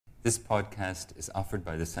This podcast is offered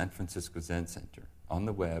by the San Francisco Zen Center on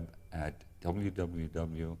the web at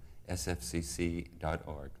www.sfcc.org.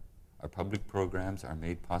 Our public programs are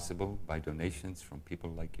made possible by donations from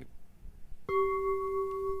people like you.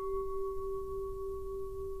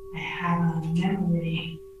 I have a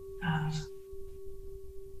memory of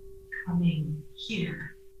coming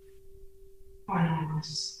here when I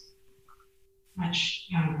was much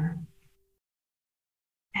younger.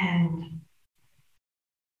 And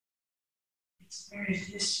it's a very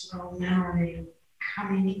visceral memory of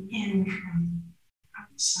coming in from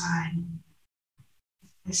outside,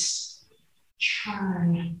 this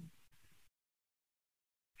churn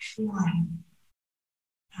feeling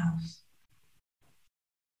of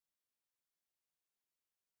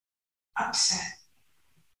upset.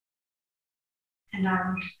 And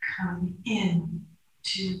I would come in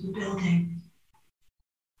to the building.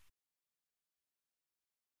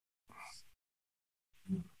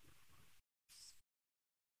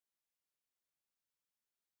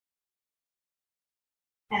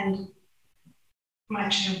 And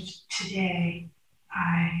much of today,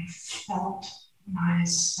 I felt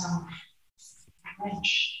myself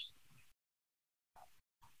wrenched.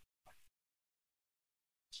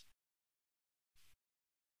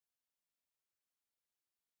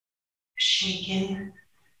 Shaken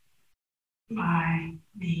by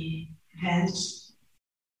the events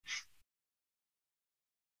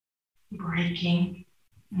breaking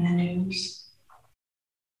in the news.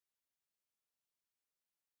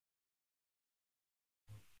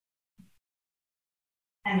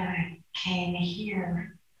 And I came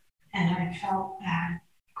here and I felt that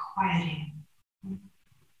quieting.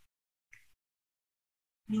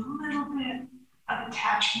 A little bit of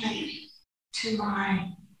attachment to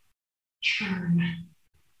my churn,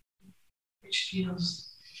 which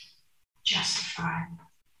feels justified.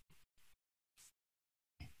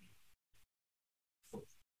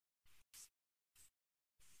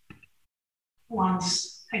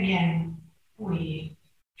 Once again, we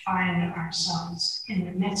find ourselves in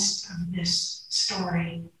the midst of this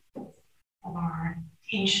story of our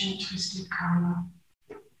ancient twisted karma,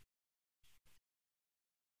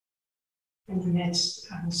 in the midst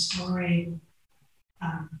of the story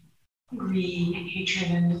of greed, hatred,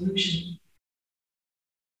 and delusion.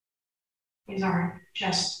 These aren't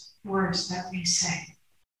just words that we say.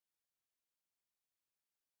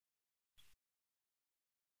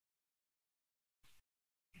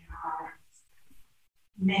 There are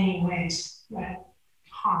many ways that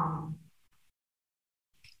harm,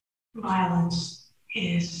 violence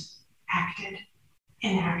is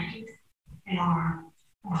enacted in our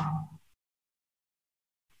world.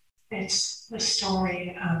 It's the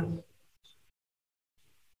story of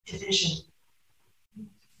division,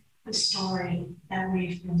 the story that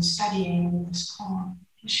we've been studying in this poem,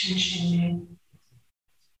 Shin,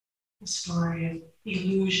 the story of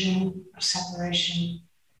illusion, of separation,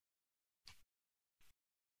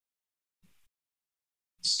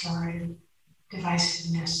 the story of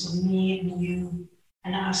divisiveness of me and you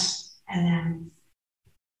and us and them.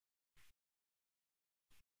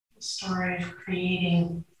 The story of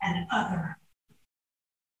creating an other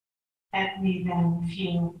that we then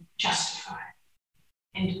feel justified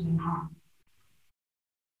in doing harm.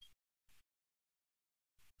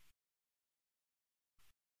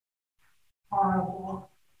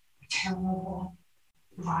 Horrible, terrible,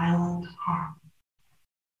 violent harm.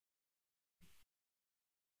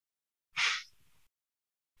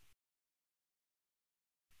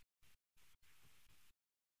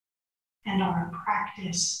 And our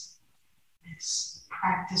practice, this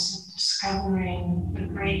practice of discovering the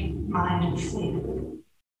great mind of faith,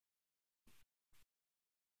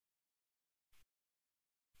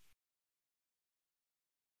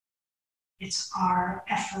 it's our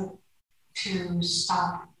effort to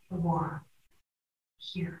stop the war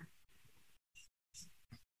here.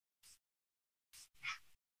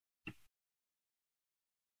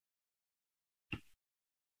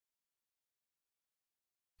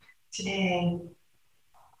 Today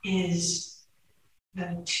is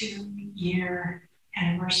the 2-year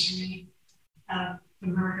anniversary of the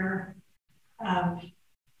murder of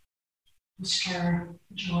Mr.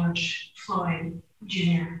 George Floyd,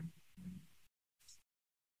 Jr.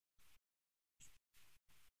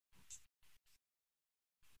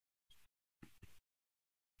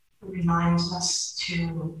 It reminds us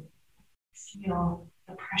to feel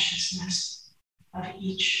the preciousness of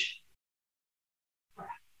each breath.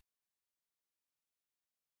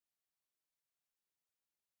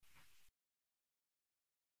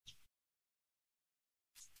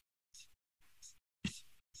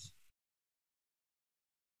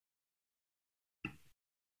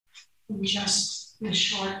 in just the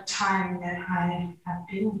short time that I have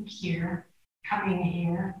been here, coming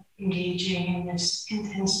here, engaging in this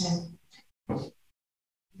intensive,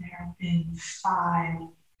 there have been 5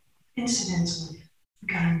 incidents of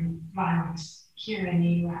gun violence here in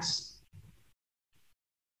the US,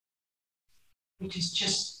 which is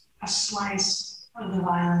just a slice of the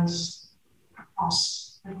violence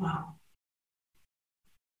across the globe.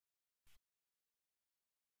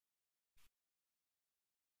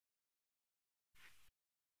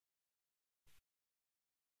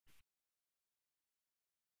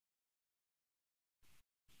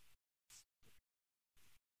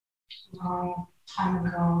 A long time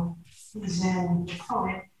ago, the Zen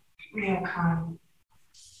poet Ryokan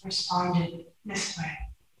responded this way.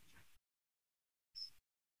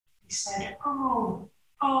 He said, oh,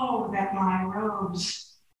 that my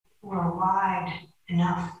robes were wide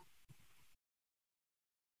enough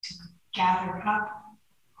to gather up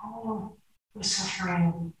all the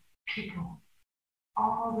suffering people,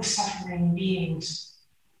 all the suffering beings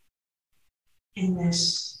in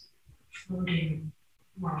this floating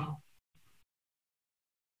world.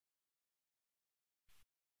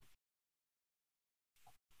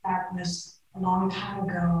 That was a long time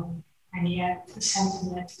ago, and yet the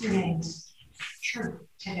sentiment remains true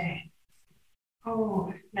today.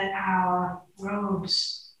 Oh, that our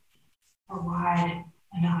robes were wide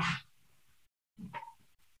enough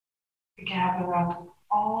to gather up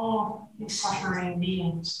all the suffering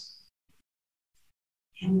beings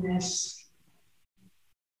in this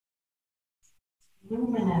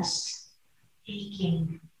luminous,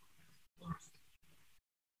 aching world.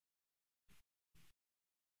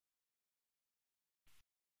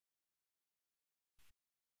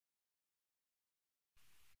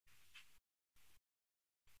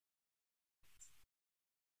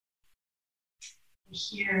 We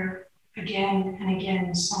hear again and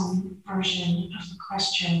again some version of the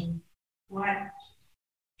question, what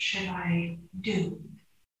should I do?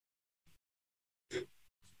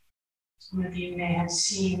 Some of you may have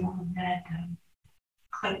seen or read the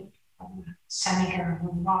clip of the senator who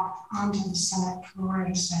walked onto the Senate floor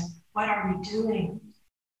and said, what are we doing?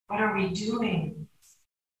 What are we doing?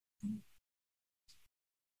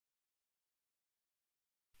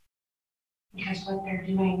 Because what they're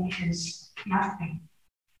doing is nothing.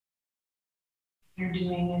 What they're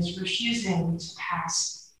doing is refusing to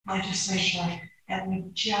pass legislation that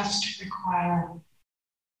would just require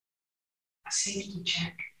a safety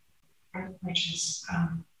check for purchase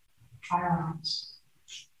firearms.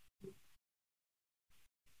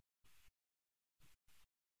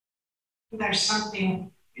 There's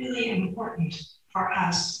something really important for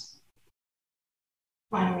us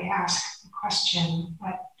when we ask the question,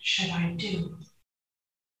 what should I do?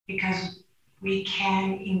 Because we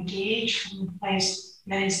can engage from a place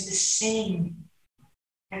that is the same,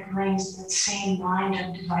 that brings that same mind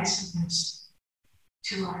of divisiveness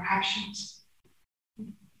to our actions.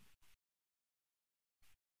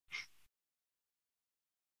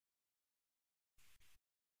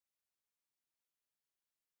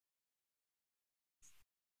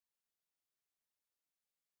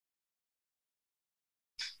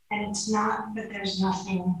 And it's not that there's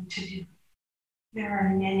nothing to do. There are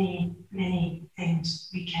many, many things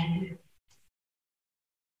we can do.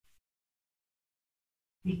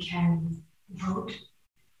 We can vote.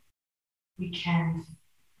 We can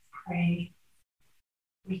pray.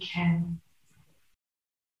 We can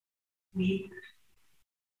weep.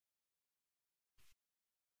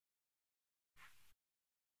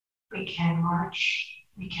 We can march.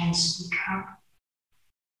 We can speak up.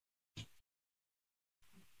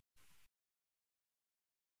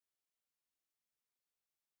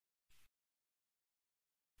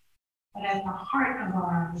 But at the heart of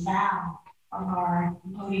our vow, of our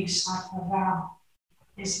bodhisattva vow,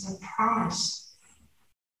 is the promise.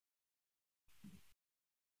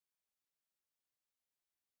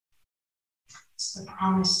 It's the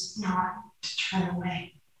promise not to turn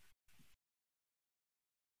away.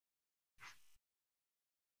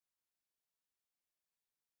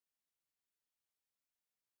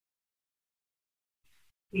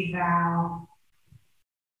 We vow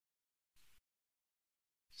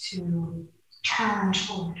to turn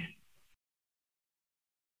toward,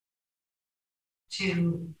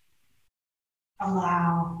 to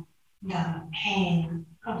allow the pain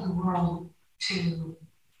of the world to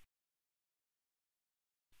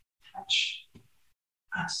touch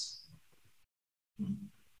us.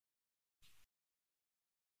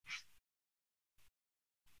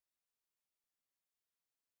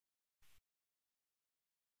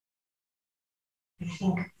 I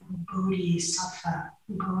think Bodhisattva,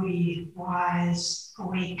 Bodhi, wise,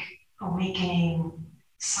 awake, awakening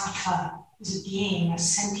sattva is a being, a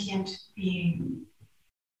sentient being.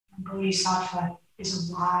 A bodhisattva is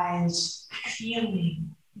a wise,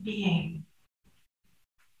 feeling being.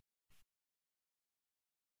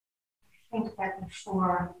 I think that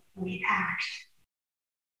before we act,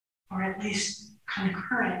 or at least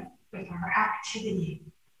concurrent with our activity,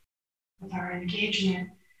 with our engagement,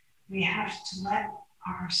 we have to let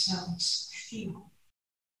ourselves feel.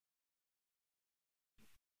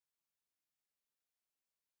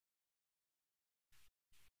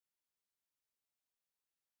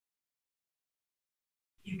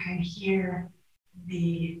 You can hear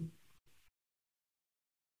the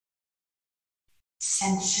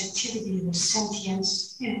sensitivity, the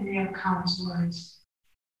sentience in Ryokan's words.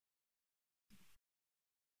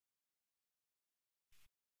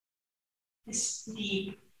 This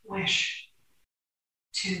deep wish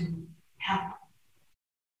to help,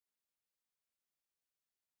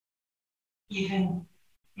 even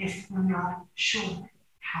if we're not sure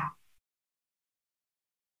how.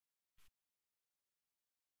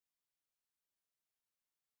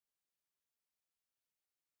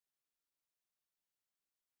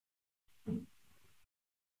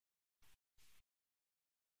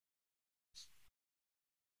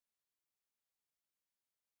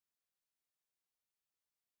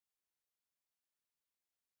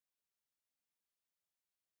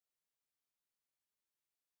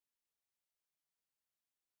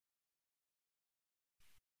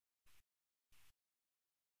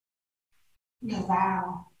 The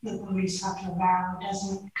vow, the bodhisattva vow,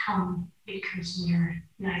 doesn't come because we're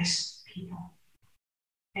nice people.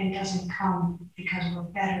 It doesn't come because we're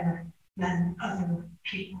better than other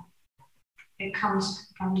people. It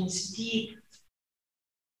comes from this deep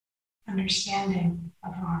understanding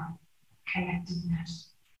of our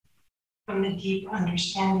connectedness, from the deep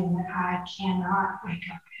understanding that I cannot wake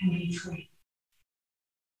up and be free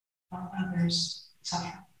while others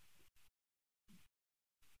suffer.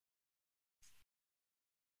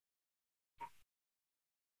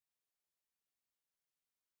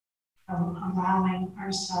 From allowing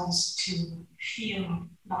ourselves to feel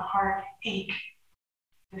the heart ache,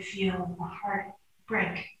 to feel the heart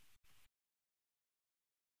break.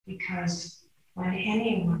 Because when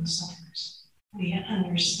anyone suffers, we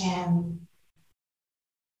understand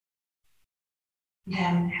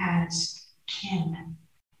them as kin,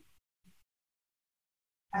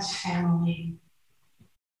 as family.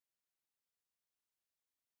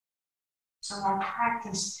 So our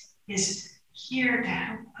practice is here to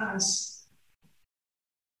help us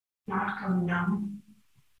not go numb,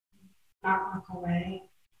 not look away,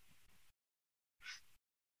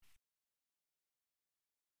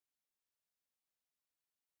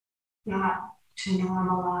 not to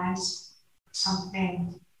normalize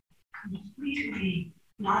something completely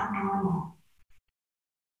not normal.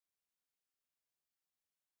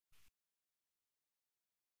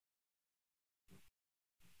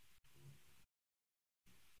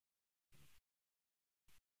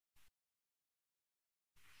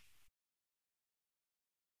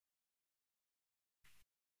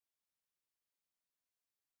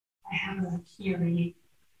 I have a theory,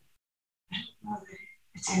 I don't know that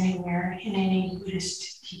it's anywhere in any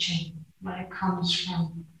Buddhist teaching, but it comes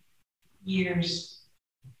from years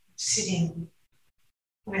sitting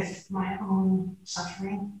with my own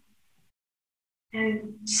suffering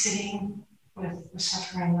and sitting with the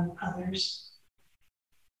suffering of others.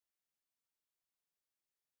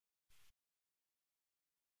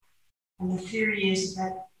 And the theory is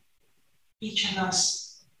that each of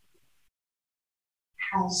us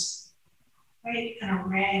has quite an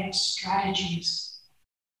array of strategies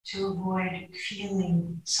to avoid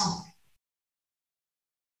feeling something.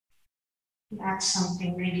 That's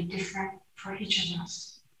something really different for each of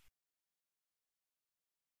us.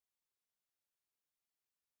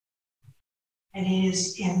 It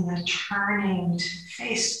is in the turning to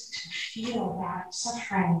face, to feel that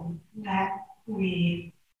suffering that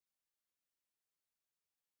we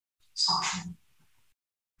soften,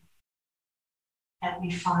 that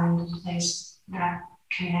we find a place that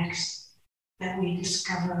connects, that we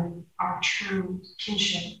discover our true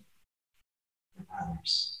kinship with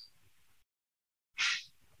others.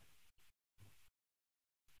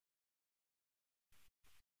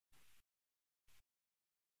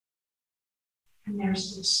 And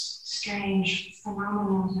there's this strange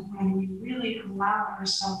phenomenon that when we really allow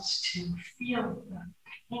ourselves to feel the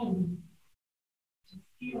pain, to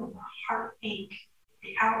feel the heartache,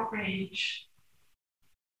 the outrage,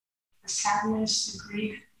 the sadness, the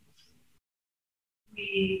grief,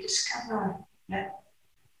 we discover that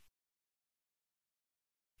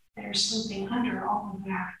there's something under all of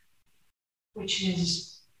that which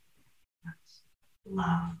is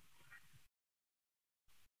love.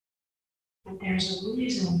 But there's a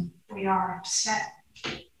reason we are upset,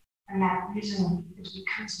 and that reason is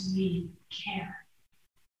because we care.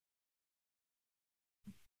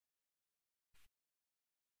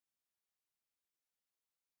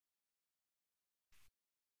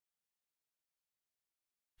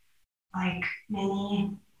 Like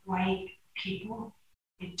many white people,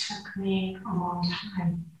 it took me a long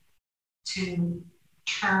time to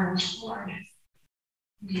turn toward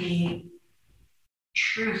the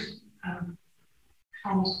truth of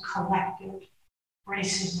kind of collective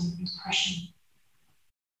racism and oppression.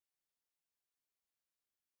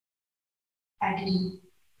 I didn't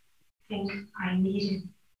think I needed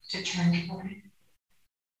to turn toward it.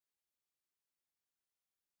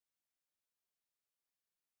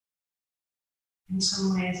 In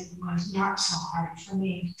some ways, it was not so hard for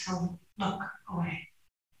me to look away.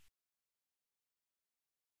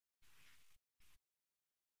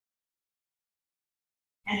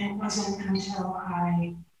 And it wasn't until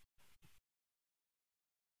I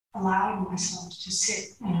allowed myself to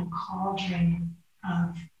sit in a cauldron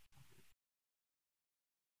of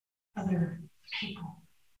other people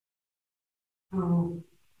who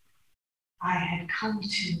I had come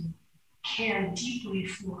to care deeply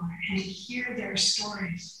for and to hear their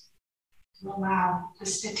stories, to allow the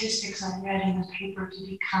statistics I read in the paper to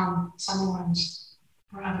become someone's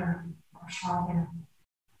brother or father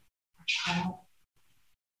or child,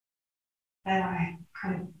 that I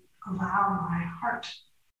could allow my heart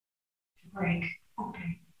to break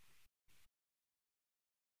open.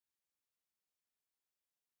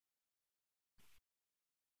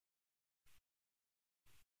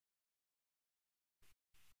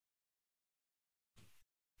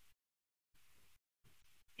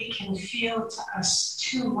 It can feel to us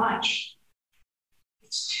too much.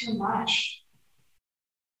 It's too much.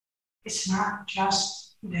 It's not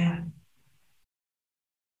just the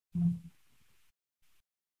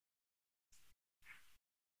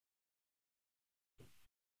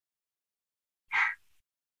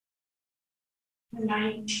the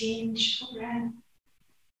 19 children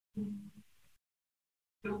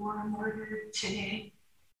who were murdered today,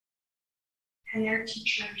 and their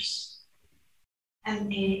teachers,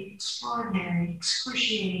 and the extraordinary,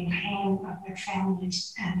 excruciating pain of their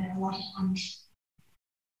families and their loved ones.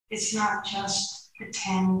 It's not just the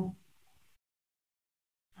 10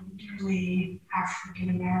 elderly African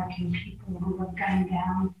American people who were gunned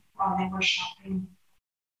down while they were shopping.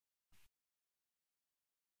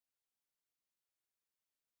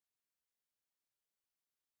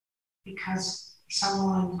 Because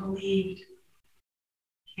someone believed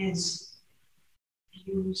his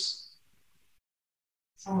views.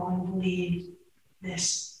 Someone believed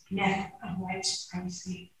this myth of white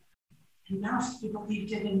supremacy enough. He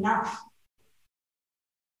believed it enough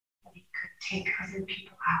that he could take other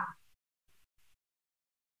people out.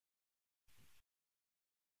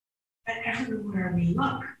 But everywhere we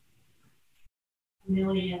look, 1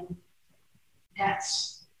 million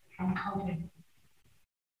deaths from COVID.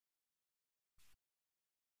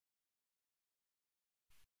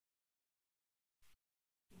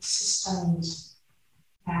 Systems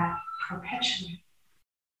that perpetuate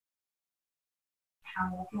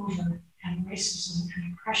power over and racism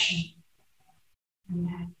and oppression, and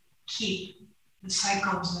that keep the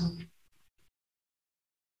cycles of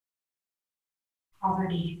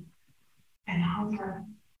poverty and hunger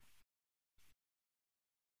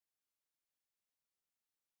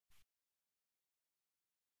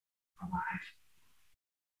alive.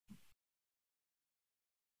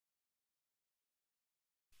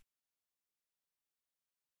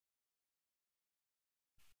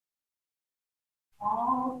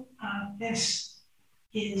 All of this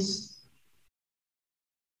is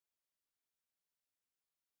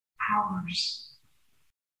ours.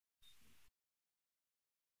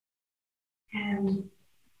 And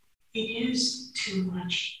it is too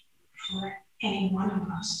much for any one of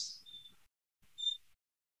us.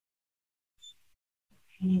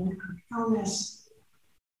 The pain of illness,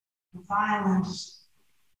 of violence,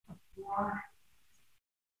 of war,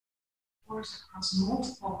 wars across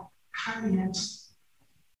multiple continents.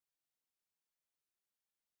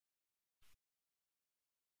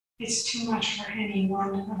 It's too much for any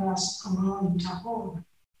one of us alone to hold,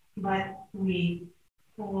 but we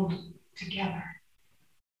hold together.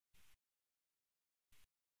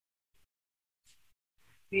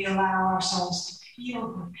 We allow ourselves to feel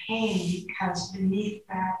the pain because beneath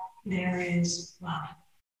that there is love.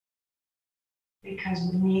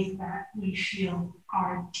 Because beneath that we feel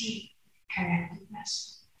our deep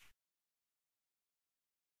connectedness.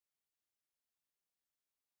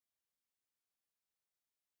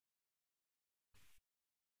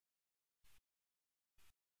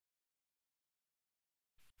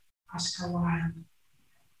 Oscar Wilde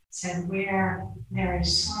said, where there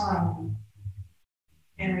is sorrow,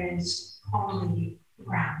 there is holy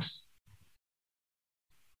ground.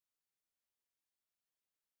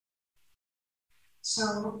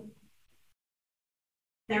 So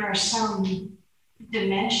there are some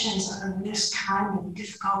dimensions of this kind of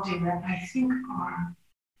difficulty that I think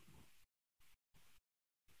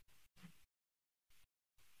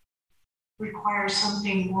require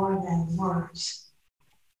something more than words.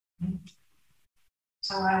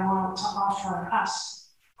 So I want to offer us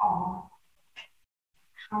all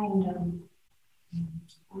kind of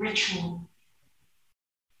ritual,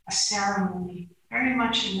 a ceremony, very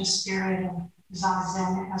much in the spirit of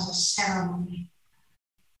Zazen as a ceremony.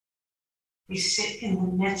 We sit in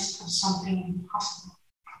the midst of something impossible,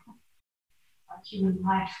 like human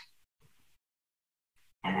life.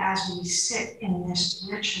 And as we sit in this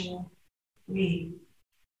ritual, we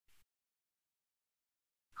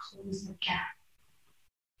close the gap.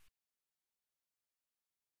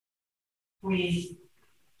 We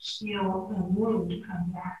heal the wound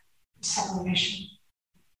of that separation.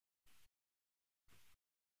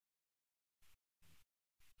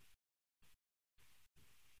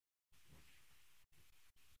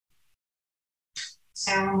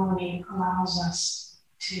 Ceremony allows us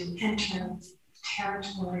to enter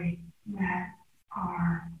territory that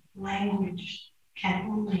our language can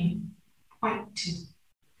only point to.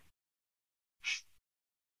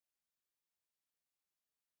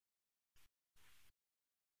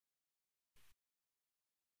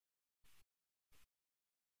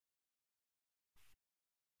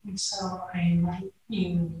 And so I invite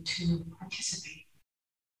you to participate,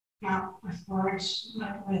 not with words,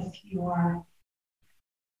 but with your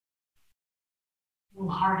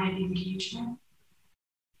wholehearted engagement,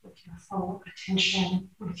 with your full attention,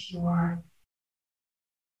 with your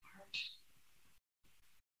heart.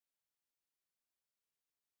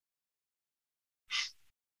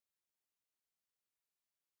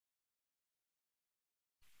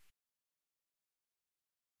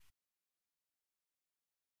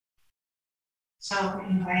 So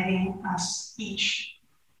inviting us each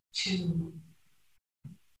to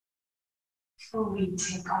fully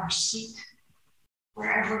take our seat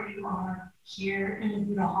wherever you are, here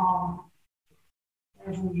in the hall,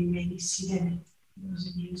 wherever you may be seated, those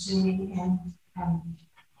of you zooming in from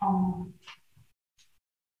home.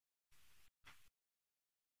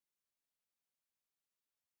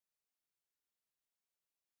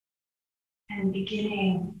 And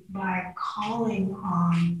beginning by calling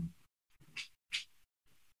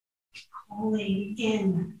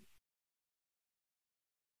in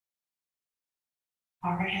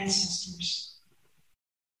our ancestors,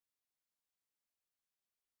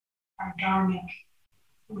 our dharmic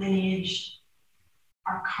lineage,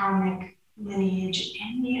 our karmic lineage,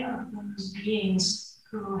 any of those beings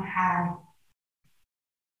who have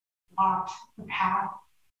walked the path,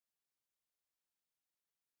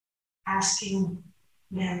 asking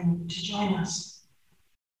them to join us,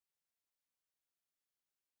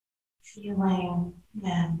 feeling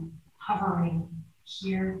them hovering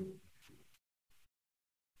here.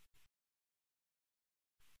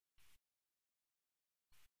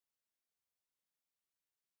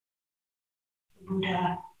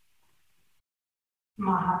 Buddha,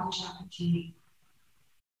 Mahapajapati,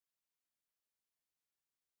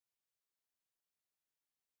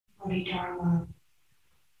 Bodhidharma,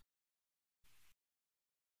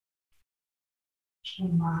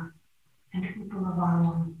 Kima, and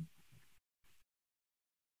Upalavanam.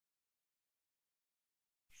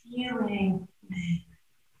 Feeling the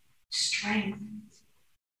strength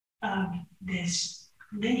of this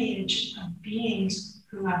lineage of beings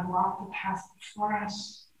who have walked the path before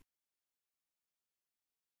us,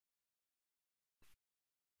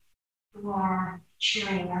 who are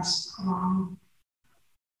cheering us along.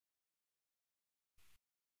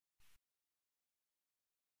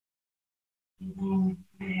 Feeling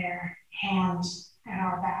their hands at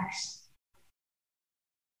our backs.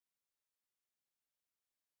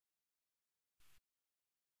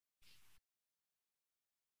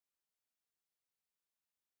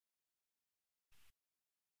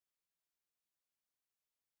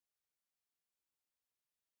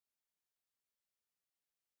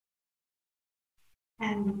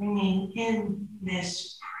 And bringing in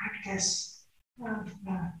this practice of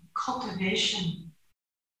the cultivation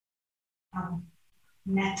of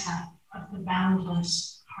metta, of the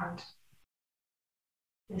boundless heart.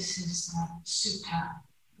 This is a sutta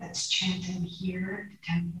that's chanted here at the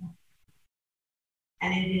temple.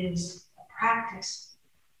 And it is a practice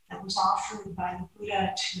that was offered by the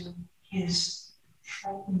Buddha to his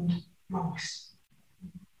frightened monks.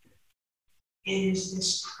 It is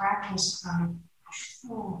this practice of a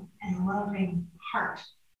full and loving heart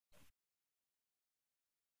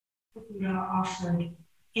that Buddha offered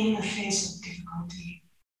in the face of difficulty,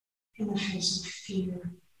 in the face of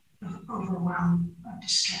fear, of overwhelm, of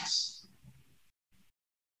distress.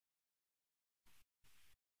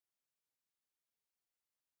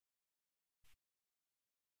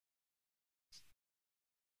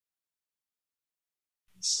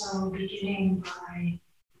 So beginning by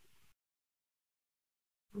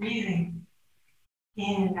breathing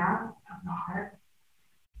in and out of the heart,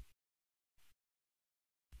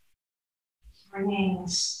 bringing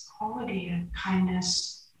this quality of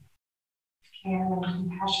kindness, care, and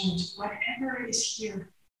compassion to whatever is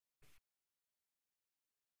here,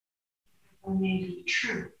 whatever may be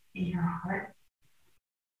true in your heart,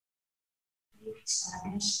 maybe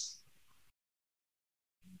sadness,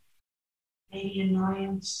 maybe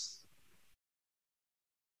annoyance,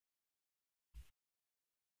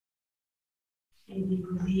 maybe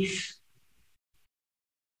relief.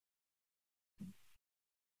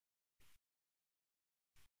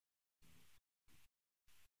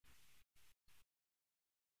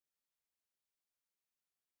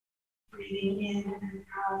 Breathing in and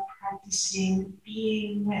out, practicing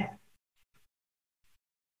being with,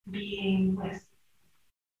 being with.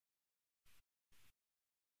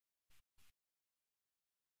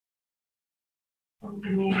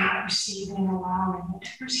 Opening, receiving, allowing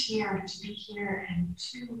whatever's here to be here and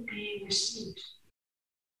to be received,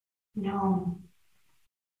 known,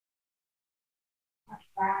 not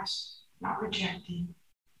grasped, not rejected.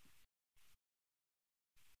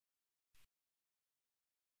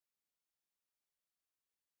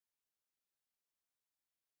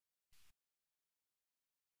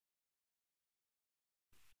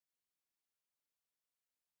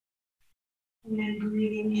 And then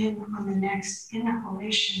breathing in on the next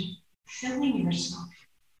inhalation, filling yourself,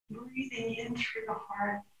 breathing in through the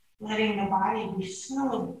heart, letting the body be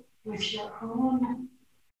filled with your own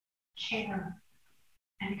care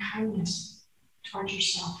and kindness towards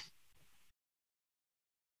yourself.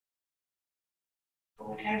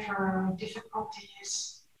 Whatever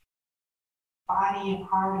difficulties, body,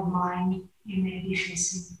 heart, or mind you may be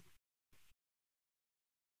facing.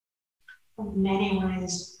 In many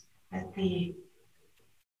ways, that the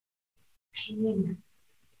pain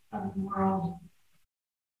of the world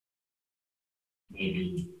may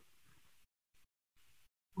be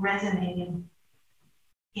resonating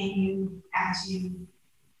in you as you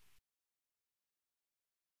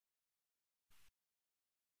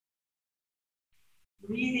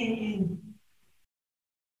breathing in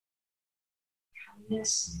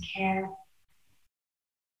kindness and care,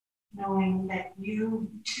 knowing that you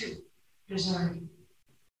too deserve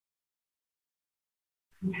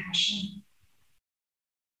compassion.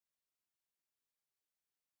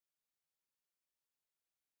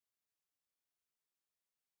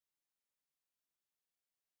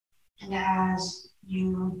 And as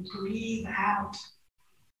you breathe out,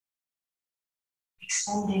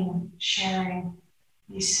 extending, sharing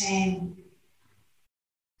these same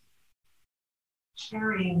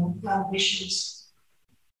carrying well wishes,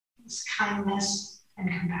 this kindness and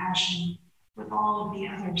compassion with all of the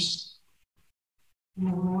others in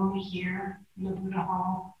the room here, in the Buddha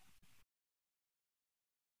Hall,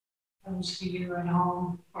 those of you at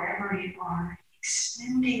home, wherever you are,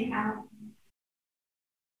 extending out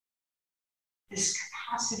this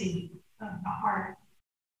capacity of the heart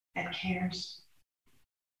that cares.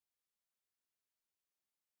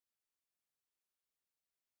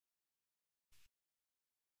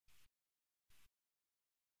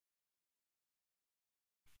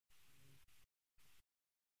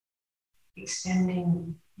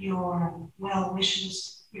 Extending your well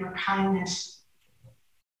wishes, your kindness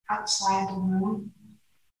outside the room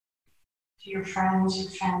to your friends, your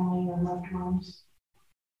family, your loved ones.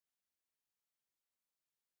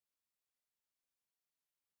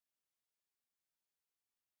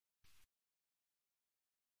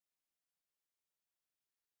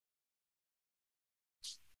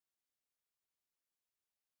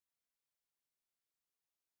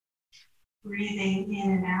 Breathing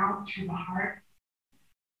in and out through the heart.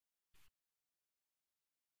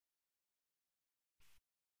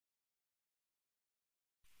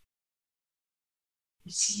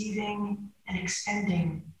 Receiving and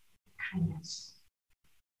extending kindness.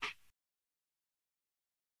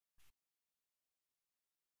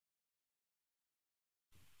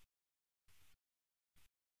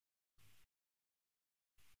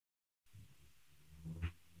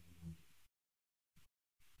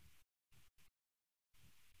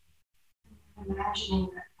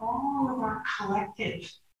 Imagining that all of our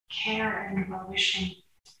collective care and devotion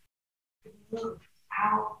move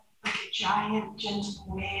out like a giant, gentle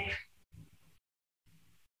wave,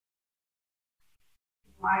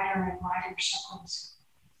 wider and wider circles,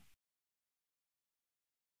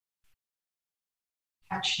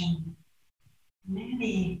 touching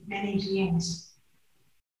many, many beings.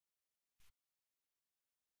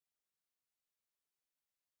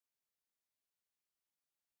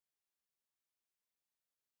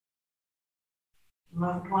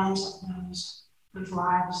 Loved ones of those whose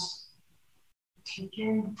lives were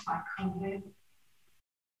taken by COVID,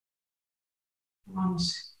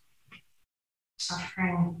 ones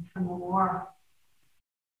suffering from the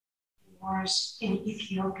wars in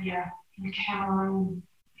Ethiopia, in Cameroon,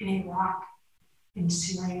 in Iraq, in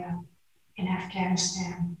Syria, in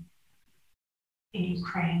Afghanistan, in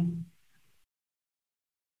Ukraine.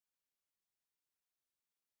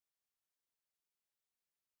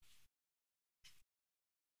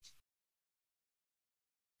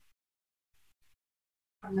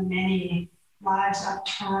 From the many lives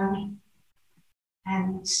upturned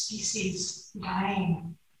and species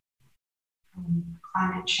dying from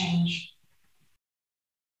climate change.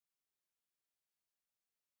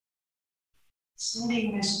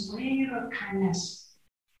 Sending this wave of kindness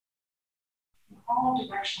in all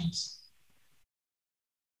directions.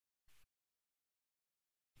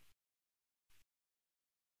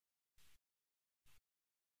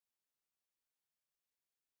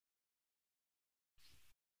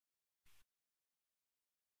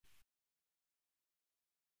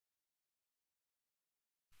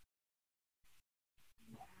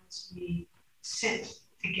 As we sit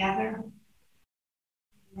together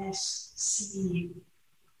in this sea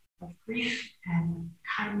of grief and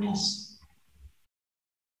kindness,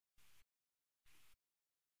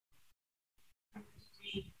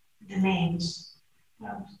 read the names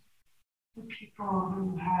of the people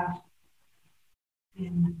who have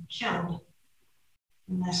been killed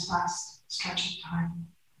in this last stretch of time,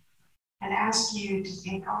 and ask you to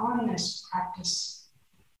take on this practice.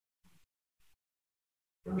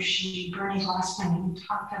 Roshi Bernie Glassman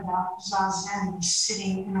talked about Zazen,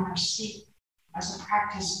 sitting in our seat, as a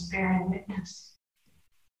practice of bearing witness.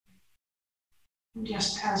 And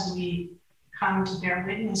just as we come to bear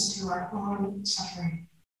witness to our own suffering,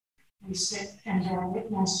 we sit and bear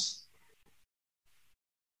witness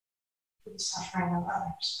to the suffering of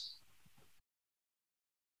others.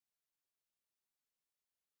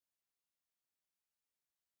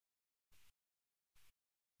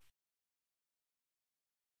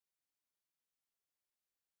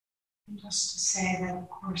 And just to say that, of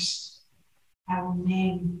course, I will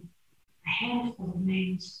name a handful of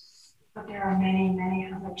names, but there are many,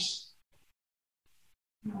 many others.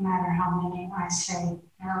 No matter how many I say,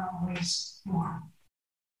 there are always more.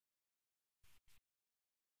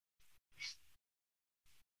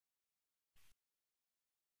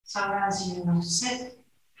 So as you sit,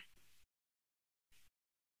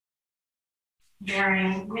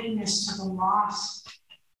 bearing witness to the loss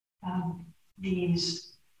of these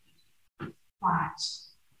lives,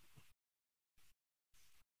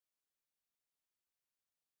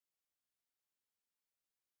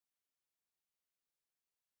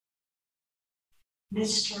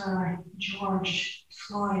 Mr. George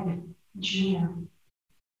Floyd Jr.,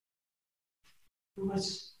 who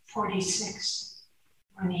was 46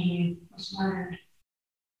 when he was murdered,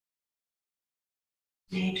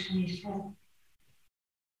 May 25th,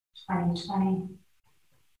 2020.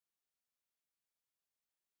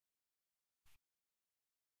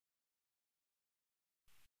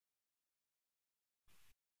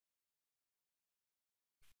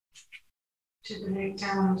 To the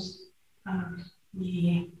victims of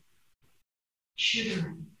the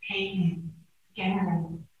shooter, Peyton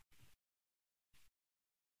Gannon,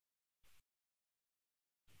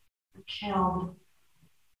 who killed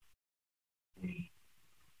the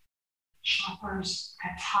shoppers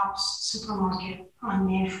at Tops Supermarket on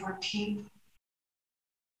May 14th.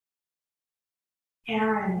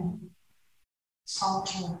 Aaron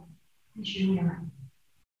Salter Jr.,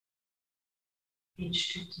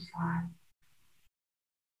 age 55.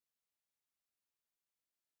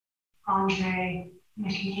 Andre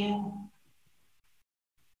McNeil,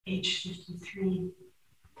 age 53.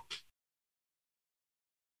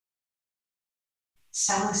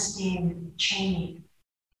 Celestine Cheney,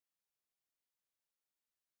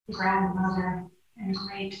 grandmother and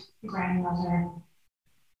great-grandmother,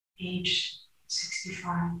 age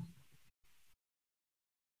 65.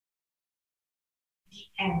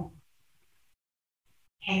 And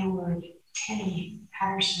Hayward Tenney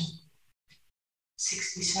Patterson,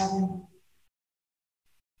 67.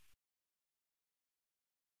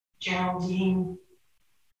 Geraldine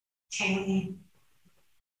Taylor,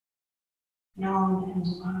 known and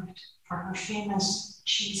loved for her famous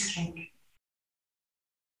cheesecake,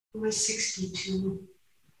 who was 62.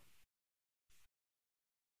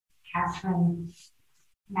 Catherine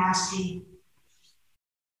Massey,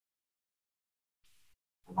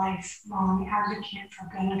 lifelong advocate for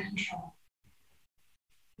gun control,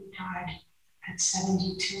 who died at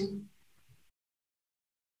 72.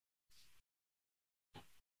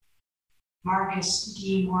 Marcus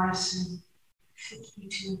D. Morrison,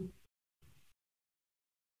 52.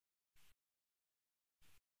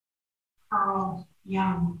 Pearl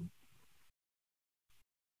Young,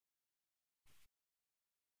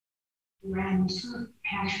 who ran the food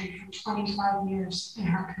pantry for 25 years in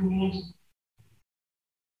her community,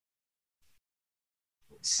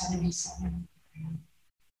 77.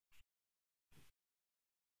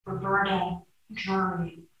 Roberta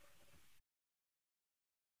Drury,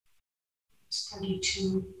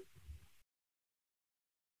 32.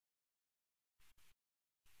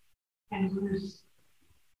 And Ruth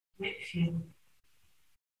Whitfield,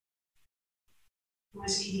 who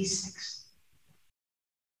was 86.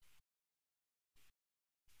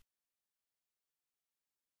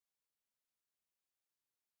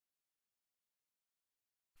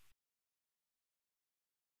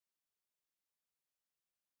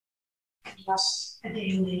 Just a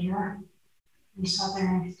day later, in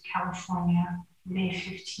Southern California, May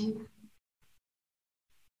 15th,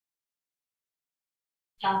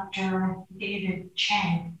 Dr. David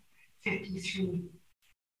Chang, 53,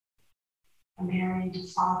 a married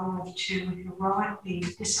father of two, heroically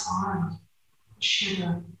disarmed the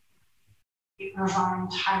shooter, the Irvine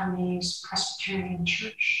Taiwanese Presbyterian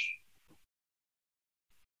Church.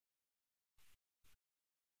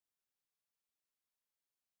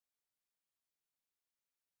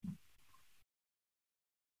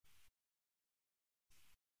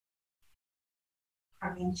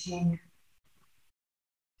 Preventing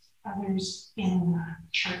others in the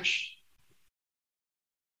church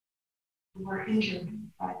who were injured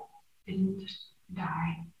but didn't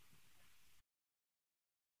die.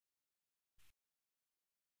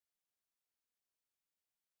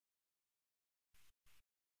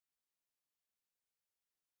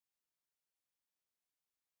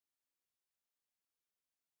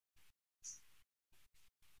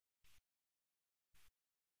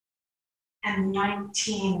 And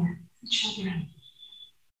 19 children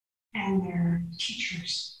and their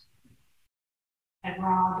teachers at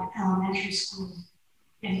Robb Elementary School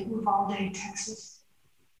in Uvalde, Texas.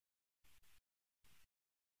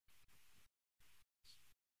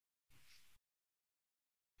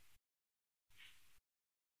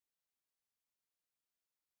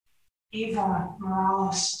 Eva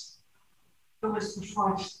Morales, who was the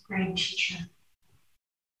fourth grade teacher,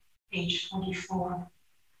 age 44,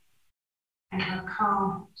 and her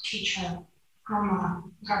co-teacher, Irma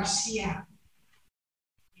Garcia,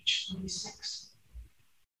 age 46.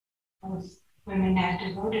 Both women had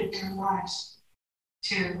devoted their lives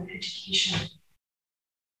to education.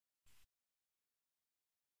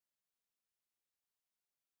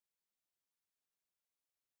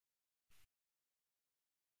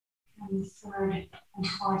 And the third and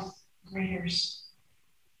fourth graders.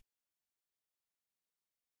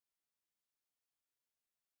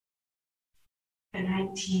 The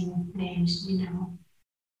 19 names we know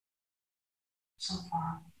so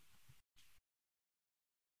far.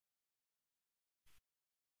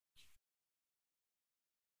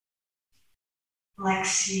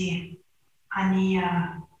 Lexi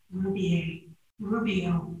Ania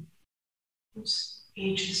Rubio, whose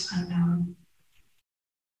age is unknown.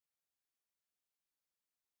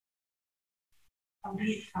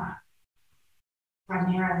 Aletha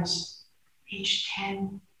Ramirez, age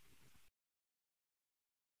 10.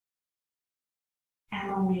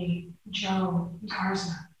 Emily Jo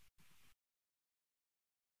Garza.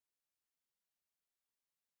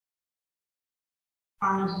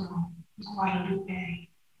 Honorable Guadalupe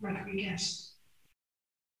Rodriguez.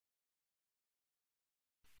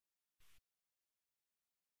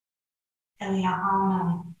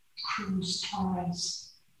 Eliana Cruz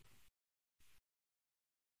Torres.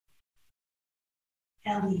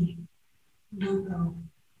 Ellie Lugo.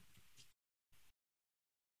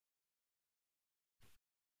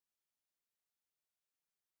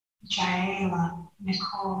 Jaela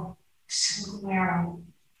Nicole Silguero.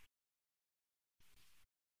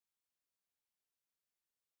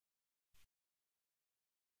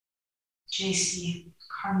 JC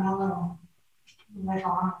Carmelo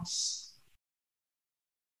Levanos.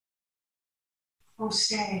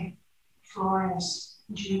 Jose Flores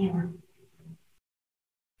Jr.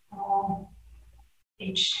 all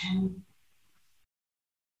H10.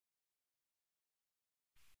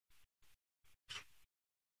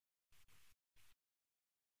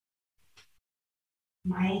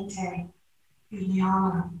 Maite,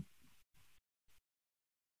 Juliana,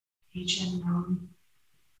 HN9.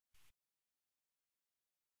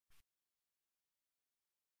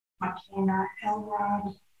 Makena,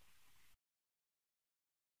 Elrod,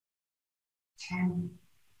 10.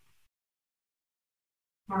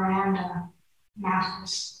 Miranda,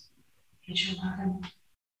 Mathis, H11.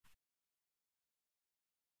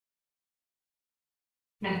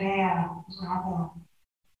 Nevea, Bravo,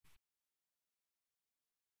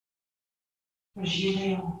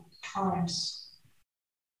 Virgilio, Torres,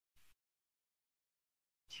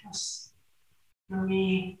 Tess,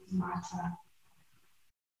 Marie, Mata,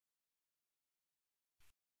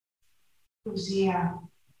 Luzia,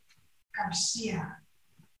 Garcia,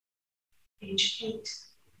 H8,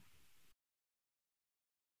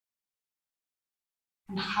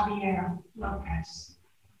 and Javier Lopez.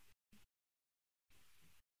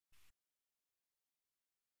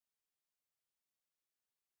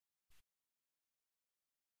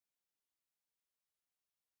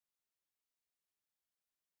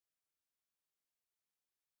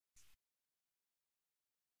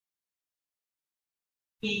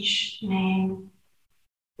 Each name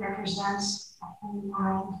represents a whole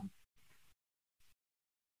world.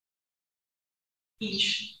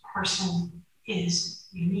 Each person is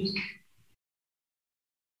unique.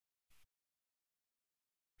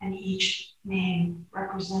 And each name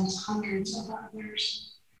represents hundreds of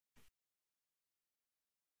others.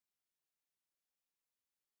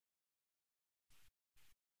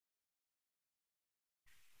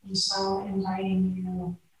 And so inviting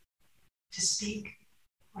you to speak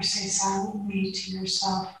or say silently to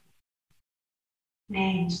yourself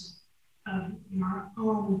names of your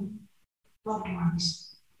own loved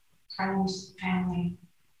ones, friends, family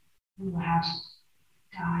who have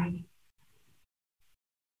died,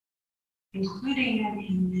 including them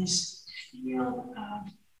in this field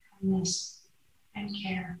of kindness and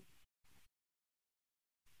care,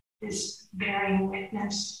 this bearing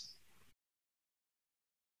witness.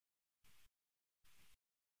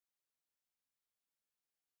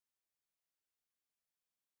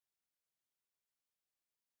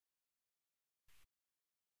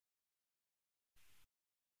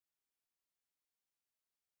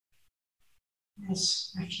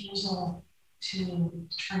 This refusal to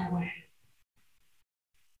turn away.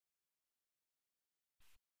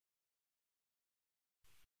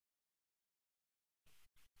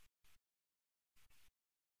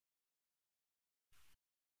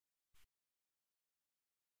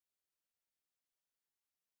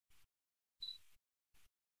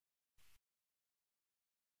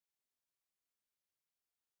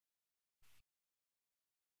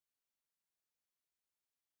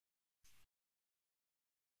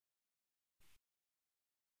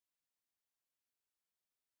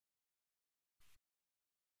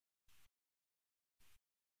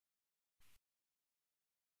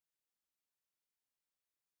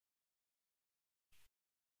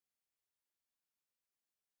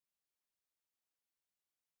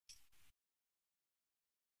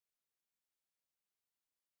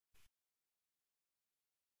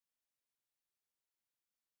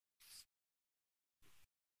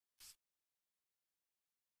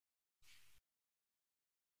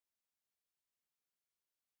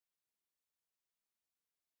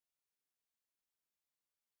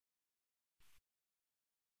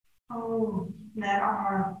 Oh, that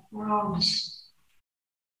our roads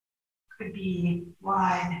could be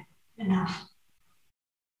wide enough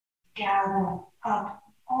to gather up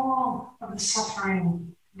all of the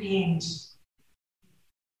suffering beings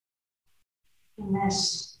in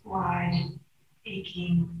this wide,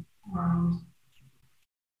 aching world.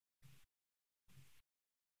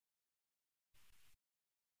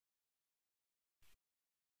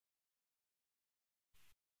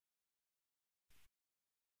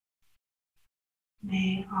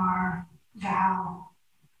 May our vow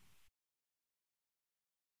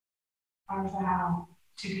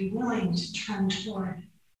to be willing to turn toward,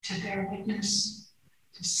 to bear witness,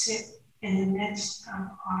 to sit in the midst of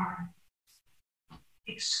our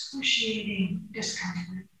excruciating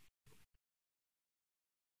discomfort,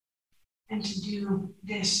 and to do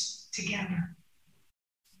this together.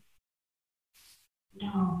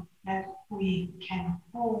 Know that we can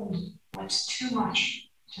hold what's too much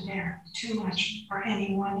to bear, too much for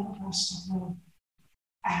any one of us to hold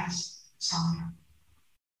as Sangha.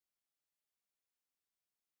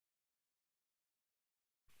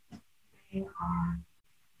 May our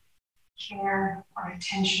care or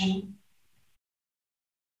attention.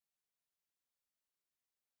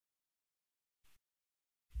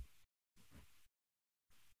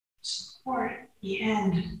 Support the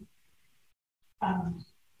end of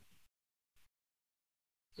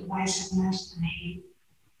divisiveness and hate.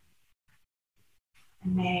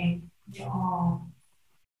 And may we all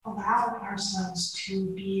allow ourselves to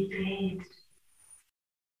be bathed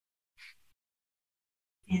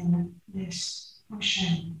in this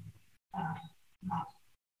ocean of love.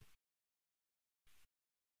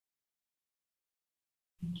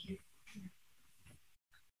 Thank you.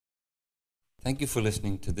 Thank you for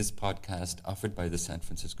listening to this podcast offered by the San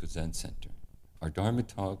Francisco Zen Center. Our Dharma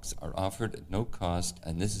talks are offered at no cost,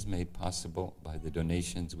 and this is made possible by the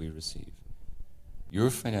donations we receive. Your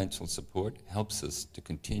financial support helps us to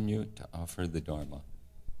continue to offer the Dharma.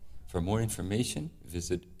 For more information,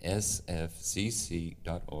 visit sfzc.org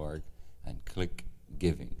and click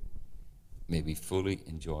Giving. May we fully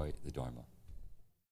enjoy the Dharma.